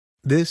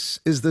This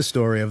is the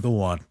story of the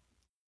one.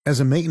 As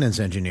a maintenance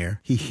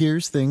engineer, he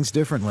hears things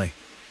differently.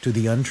 To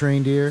the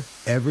untrained ear,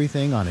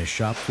 everything on his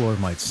shop floor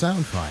might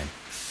sound fine,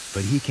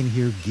 but he can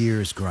hear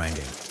gears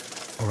grinding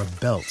or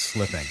a belt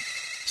slipping.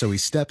 So he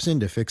steps in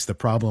to fix the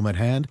problem at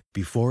hand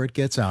before it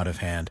gets out of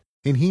hand.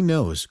 And he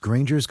knows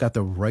Grainger's got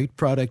the right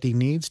product he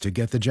needs to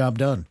get the job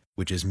done,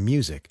 which is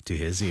music to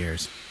his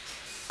ears.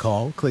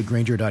 Call, click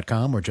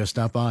Grainger.com, or just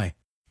stop by.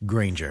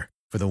 Grainger,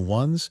 for the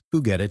ones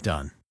who get it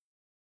done.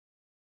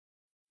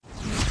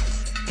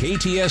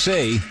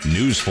 KTSA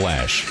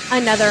Newsflash.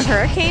 Another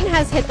hurricane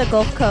has hit the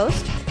Gulf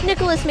Coast.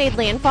 Nicholas made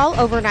landfall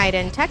overnight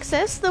in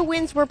Texas. The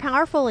winds were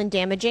powerful and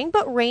damaging,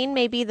 but rain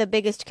may be the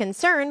biggest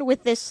concern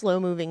with this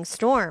slow-moving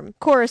storm.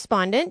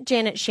 Correspondent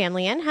Janet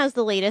Shamlian has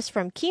the latest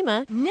from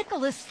Kemah.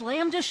 Nicholas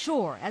slammed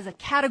ashore as a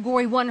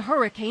Category 1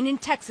 hurricane in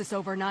Texas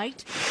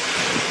overnight,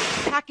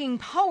 packing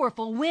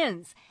powerful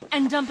winds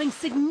and dumping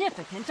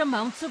significant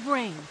amounts of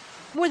rain.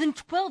 More than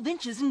 12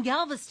 inches in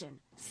Galveston,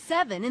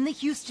 7 in the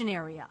Houston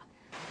area.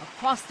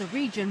 Across the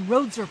region,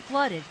 roads are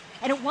flooded,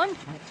 and at one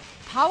point,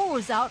 power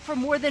was out for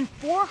more than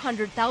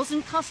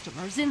 400,000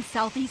 customers in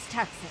southeast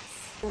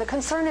Texas. The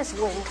concern is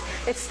wind.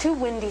 It's too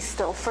windy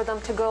still for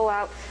them to go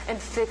out and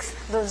fix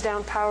those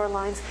down power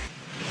lines.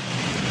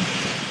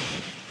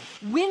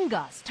 Wind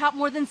gusts top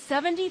more than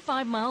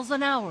 75 miles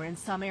an hour in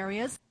some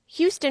areas.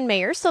 Houston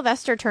Mayor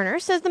Sylvester Turner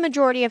says the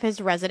majority of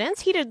his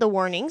residents heeded the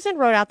warnings and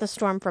rode out the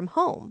storm from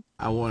home.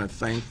 I want to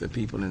thank the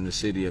people in the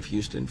city of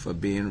Houston for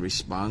being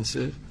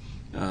responsive,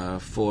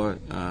 for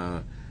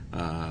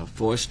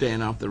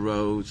staying off the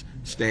roads,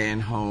 staying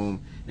home,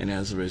 and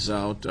as a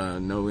result,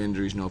 no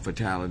injuries, no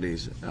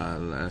fatalities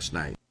last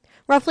night.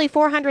 Roughly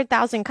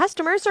 400,000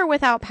 customers are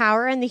without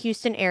power in the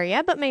Houston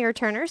area, but Mayor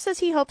Turner says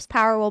he hopes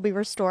power will be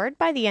restored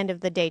by the end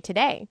of the day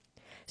today.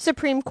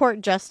 Supreme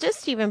Court Justice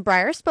Stephen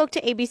Breyer spoke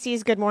to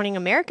ABC's Good Morning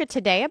America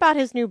today about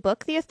his new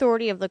book, The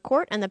Authority of the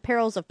Court and the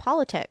Perils of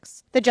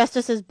Politics. The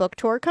justice's book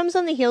tour comes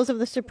on the heels of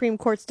the Supreme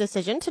Court's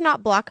decision to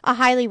not block a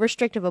highly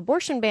restrictive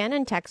abortion ban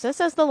in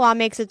Texas as the law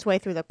makes its way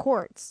through the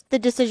courts. The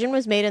decision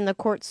was made in the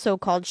court's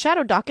so-called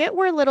shadow docket,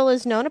 where little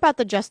is known about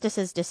the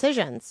justice's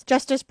decisions.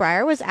 Justice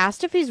Breyer was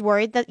asked if he's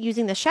worried that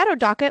using the shadow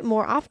docket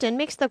more often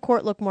makes the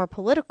court look more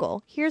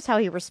political. Here's how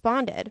he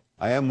responded.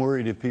 I am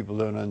worried if people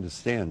don't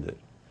understand it.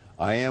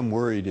 I am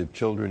worried if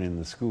children in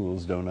the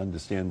schools don't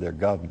understand their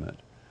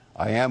government.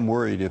 I am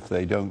worried if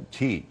they don't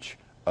teach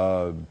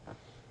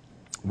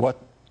what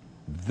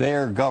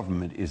their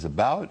government is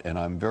about, and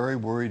I'm very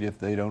worried if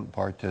they don't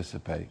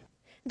participate.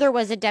 There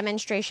was a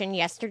demonstration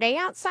yesterday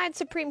outside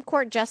Supreme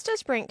Court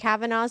Justice Brett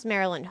Kavanaugh's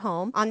Maryland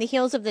home on the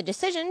heels of the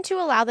decision to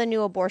allow the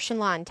new abortion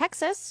law in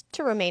Texas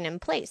to remain in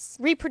place.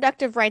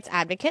 Reproductive rights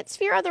advocates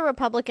fear other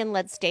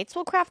Republican-led states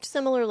will craft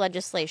similar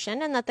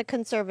legislation and that the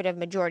conservative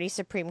majority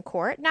Supreme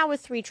Court, now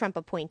with 3 Trump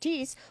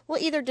appointees, will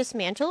either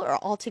dismantle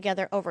or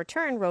altogether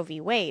overturn Roe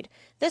v. Wade.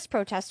 This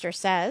protester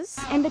says,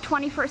 in the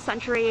 21st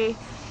century,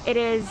 it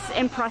is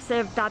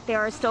impressive that there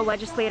are still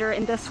legislators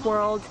in this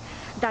world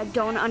that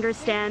don't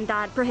understand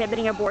that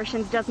prohibiting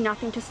abortions does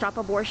nothing to stop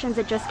abortions.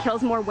 It just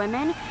kills more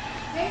women.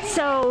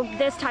 So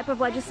this type of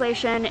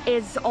legislation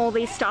is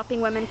only stopping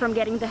women from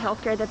getting the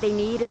health care that they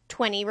need.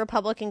 20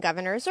 Republican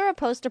governors are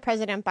opposed to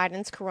President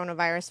Biden's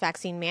coronavirus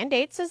vaccine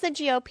mandates as the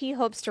GOP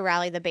hopes to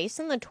rally the base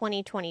in the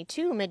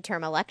 2022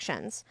 midterm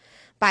elections.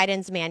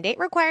 Biden's mandate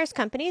requires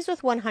companies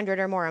with 100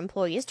 or more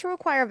employees to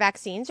require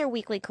vaccines or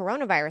weekly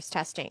coronavirus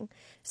testing.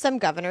 Some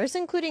governors,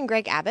 including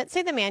Greg Abbott,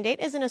 say the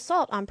mandate is an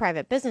assault on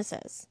private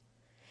businesses.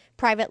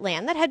 Private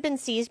land that had been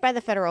seized by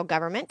the federal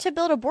government to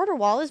build a border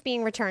wall is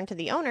being returned to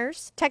the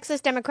owners. Texas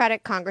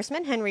Democratic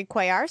Congressman Henry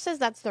Cuellar says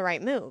that's the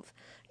right move.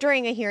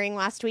 During a hearing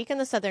last week in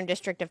the Southern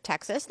District of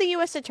Texas, the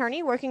U.S.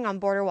 attorney working on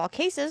border wall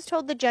cases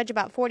told the judge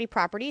about 40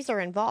 properties are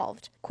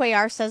involved.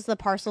 Cuellar says the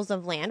parcels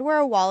of land where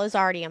a wall is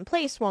already in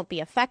place won't be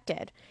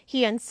affected.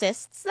 He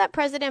insists that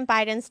President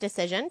Biden's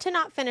decision to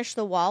not finish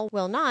the wall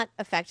will not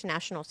affect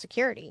national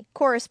security.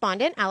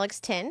 Correspondent Alex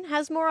Tin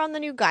has more on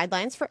the new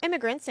guidelines for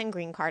immigrants and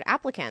green card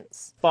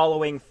applicants.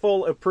 Following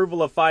full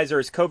approval of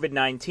Pfizer's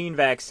COVID-19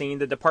 vaccine,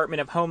 the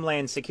Department of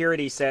Homeland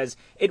Security says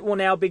it will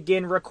now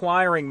begin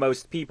requiring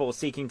most people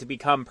seeking to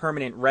become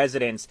permanent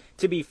residents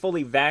to be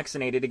fully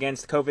vaccinated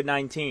against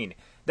COVID-19.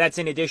 That's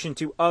in addition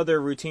to other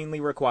routinely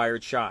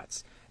required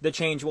shots. The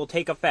change will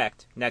take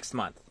effect next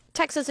month.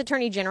 Texas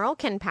Attorney General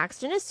Ken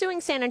Paxton is suing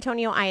San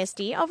Antonio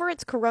ISD over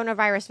its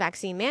coronavirus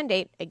vaccine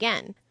mandate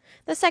again.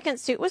 The second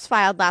suit was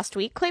filed last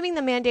week, claiming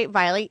the mandate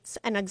violates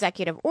an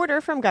executive order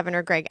from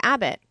Governor Greg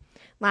Abbott.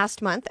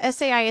 Last month,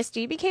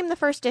 SAISD became the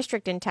first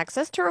district in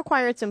Texas to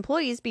require its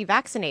employees be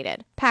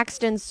vaccinated.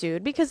 Paxton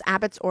sued because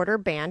Abbott's order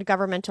banned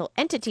governmental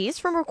entities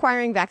from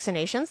requiring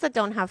vaccinations that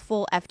don't have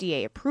full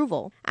FDA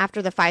approval.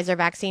 After the Pfizer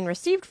vaccine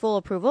received full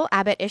approval,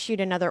 Abbott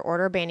issued another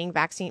order banning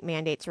vaccine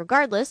mandates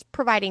regardless,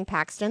 providing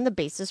Paxton the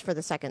basis for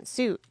the second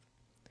suit.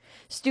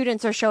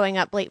 Students are showing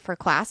up late for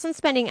class and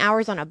spending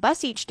hours on a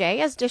bus each day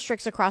as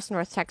districts across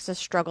North Texas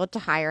struggled to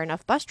hire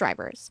enough bus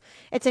drivers.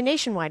 It's a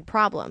nationwide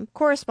problem.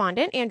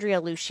 Correspondent Andrea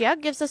Lucia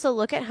gives us a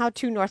look at how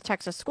 2 North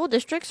Texas school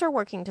districts are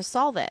working to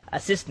solve it.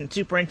 Assistant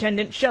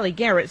Superintendent Shelley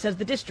Garrett says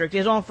the district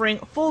is offering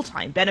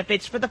full-time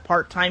benefits for the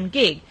part-time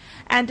gig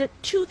and a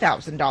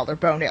 $2,000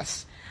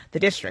 bonus. The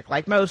district,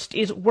 like most,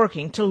 is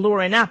working to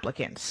lure in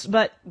applicants,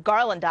 but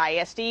Garland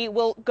ISD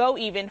will go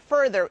even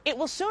further. It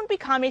will soon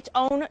become its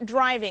own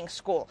driving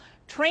school,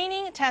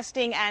 training,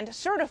 testing, and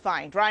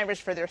certifying drivers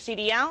for their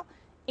CDL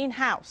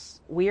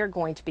in-house. We are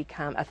going to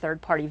become a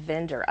third-party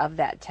vendor of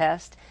that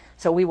test,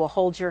 so we will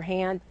hold your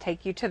hand,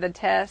 take you to the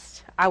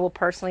test. I will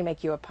personally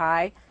make you a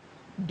pie.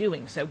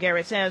 Doing so,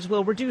 Garrett says,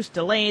 will reduce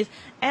delays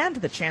and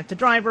the chance the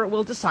driver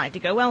will decide to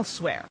go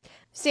elsewhere.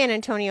 San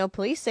Antonio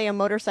police say a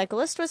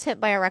motorcyclist was hit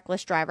by a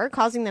reckless driver,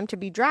 causing them to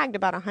be dragged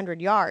about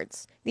 100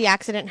 yards. The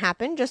accident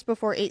happened just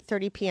before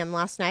 8:30 p.m.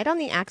 last night on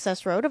the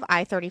access road of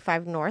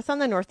I-35 North on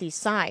the northeast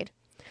side.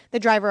 The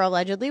driver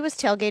allegedly was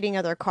tailgating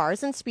other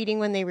cars and speeding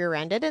when they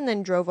rear-ended and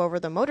then drove over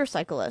the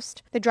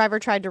motorcyclist. The driver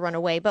tried to run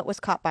away but was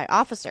caught by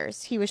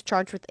officers. He was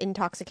charged with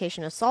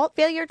intoxication assault,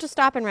 failure to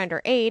stop and render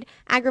aid,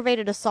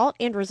 aggravated assault,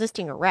 and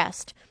resisting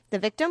arrest. The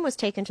victim was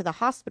taken to the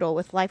hospital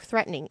with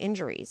life-threatening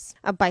injuries.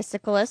 A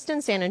bicyclist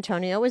in San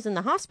Antonio was in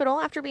the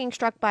hospital after being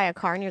struck by a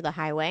car near the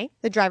highway.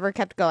 The driver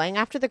kept going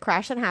after the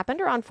crash that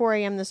happened around 4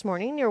 a.m. this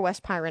morning near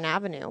West Pyron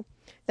Avenue.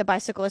 The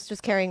bicyclist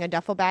was carrying a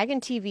duffel bag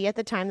and TV at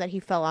the time that he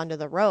fell onto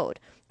the road.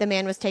 The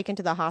man was taken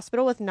to the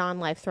hospital with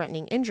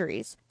non-life-threatening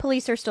injuries.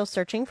 Police are still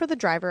searching for the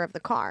driver of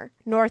the car.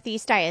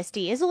 Northeast ISD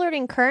is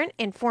alerting current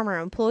and former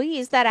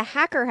employees that a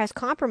hacker has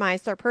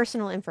compromised their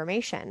personal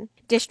information.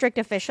 District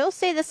officials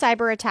say the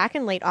cyber attack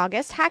in late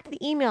August hacked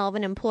the email of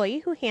an employee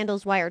who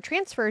handles wire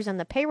transfers in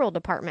the payroll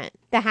department.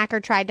 The hacker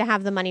tried to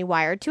have the money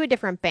wired to a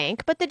different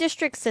bank, but the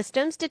district's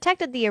systems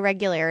detected the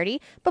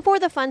irregularity before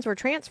the funds were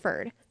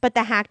transferred. But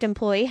the hacked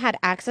employee had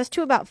access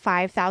to about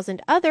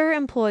 5,000 other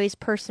employees'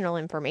 personal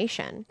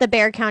information. The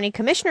Bexar County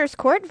Commissioners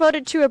Court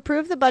voted to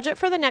approve the budget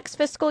for the next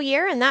fiscal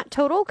year, and that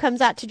total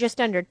comes out to just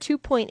under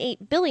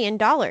 $2.8 billion.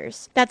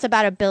 That's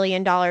about $1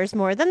 billion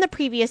more than the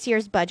previous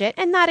year's budget,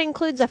 and that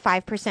includes a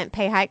 5%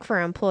 pay hike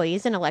for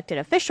employees and elected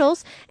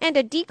officials and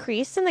a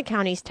decrease in the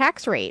county's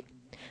tax rate.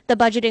 The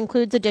budget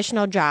includes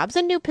additional jobs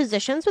and new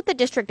positions with the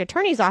district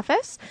attorney's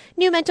office,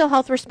 new mental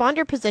health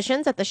responder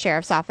positions at the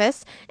sheriff's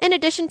office, in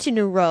addition to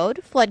new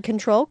road, flood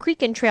control,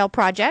 creek and trail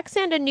projects,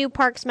 and a new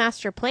parks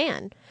master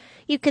plan.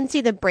 You can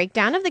see the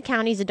breakdown of the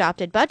county's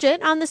adopted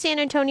budget on the San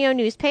Antonio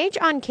news page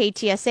on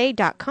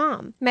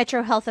KTSA.com.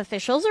 Metro health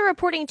officials are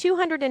reporting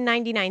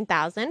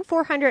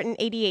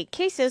 299,488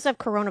 cases of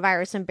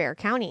coronavirus in Bexar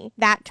County.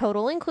 That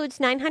total includes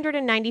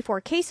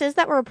 994 cases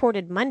that were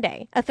reported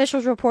Monday.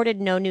 Officials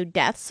reported no new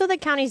deaths, so the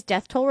county's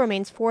death toll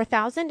remains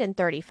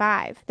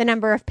 4,035. The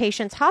number of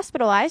patients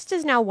hospitalized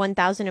is now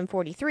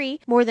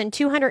 1,043. More than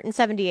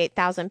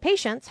 278,000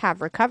 patients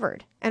have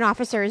recovered. An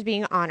officer is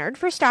being honored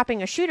for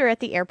stopping a shooter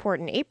at the airport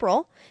in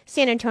April.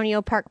 San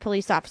Antonio Park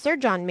Police Officer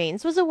John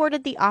Maines was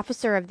awarded the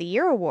Officer of the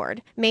Year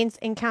award. Maines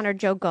encountered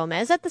Joe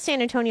Gomez at the San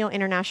Antonio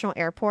International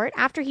Airport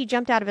after he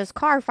jumped out of his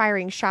car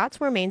firing shots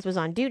where Maines was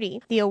on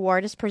duty. The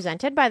award is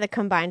presented by the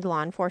Combined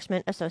Law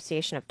Enforcement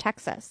Association of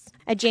Texas.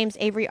 A James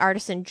Avery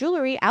Artisan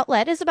Jewelry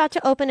outlet is about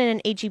to open in an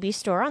H-E-B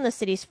store on the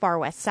city's far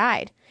west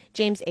side.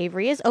 James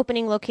Avery is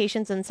opening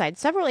locations inside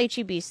several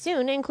H-E-Bs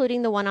soon,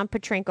 including the one on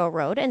Petranco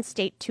Road and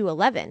State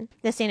 211.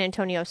 The San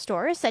Antonio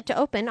store is set to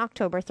open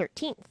October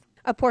 13th.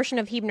 A portion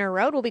of Huebner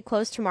Road will be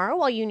closed tomorrow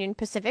while Union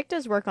Pacific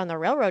does work on the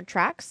railroad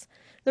tracks.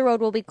 The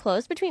road will be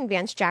closed between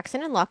Vance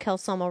Jackson and Lock Hill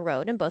Selma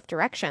Road in both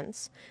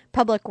directions.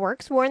 Public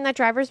Works warned that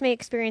drivers may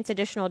experience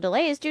additional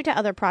delays due to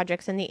other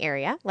projects in the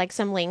area, like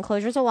some lane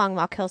closures along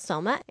Lock Hill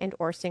Selma and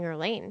Orsinger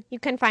Lane. You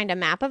can find a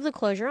map of the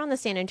closure on the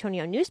San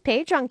Antonio news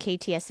page on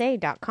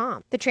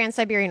KTSA.com. The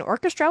Trans-Siberian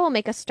Orchestra will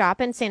make a stop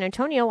in San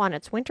Antonio on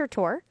its winter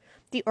tour.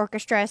 The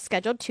orchestra has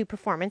scheduled 2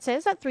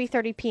 performances at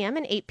 3:30 p.m.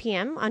 and 8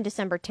 p.m. on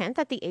December 10th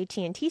at the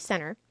AT&T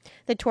Center.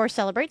 The tour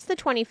celebrates the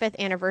 25th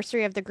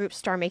anniversary of the group's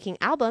star-making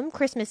album,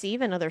 Christmas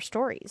Eve and Other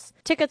Stories.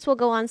 Tickets will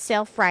go on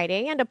sale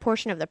Friday, and a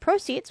portion of the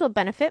proceeds will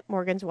benefit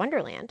Morgan's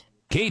Wonderland.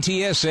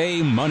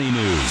 KTSA Money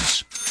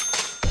News.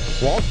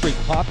 Wall Street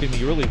popped in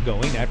the early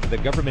going after the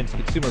government's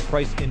consumer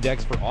price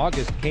index for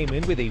August came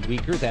in with a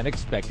weaker than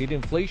expected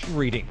inflation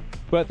reading.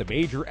 But the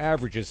major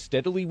averages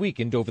steadily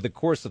weakened over the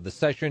course of the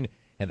session,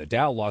 and the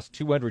Dow lost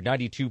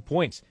 292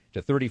 points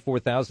to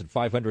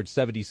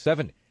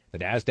 34,577. The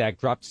Nasdaq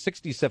dropped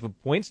 67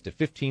 points to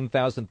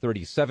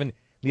 15,037.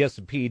 The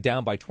S&P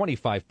down by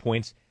 25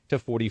 points to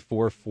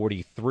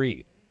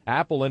 4443.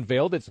 Apple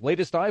unveiled its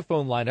latest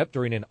iPhone lineup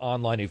during an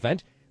online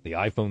event. The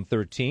iPhone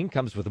 13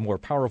 comes with a more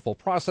powerful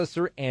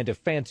processor and a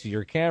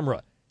fancier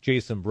camera.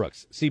 Jason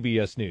Brooks,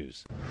 CBS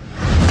News.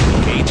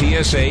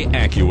 KTSA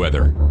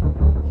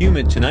AccuWeather.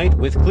 Humid tonight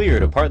with clear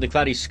to partly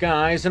cloudy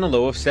skies and a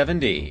low of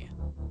 70.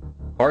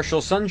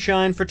 Partial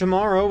sunshine for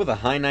tomorrow with a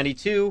high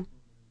 92.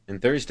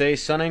 And Thursday,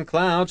 sun and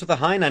clouds with a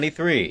high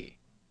 93.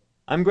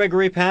 I'm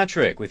Gregory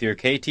Patrick with your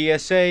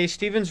KTSA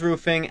Stevens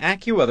Roofing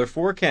AccuWeather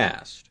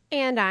forecast.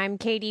 And I'm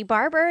Katie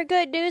Barber.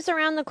 Good news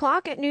around the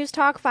clock at News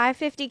Talk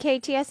 550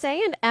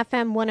 KTSA and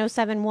FM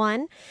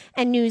 1071,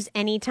 and news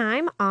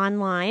anytime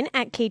online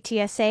at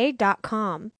ktsa.com.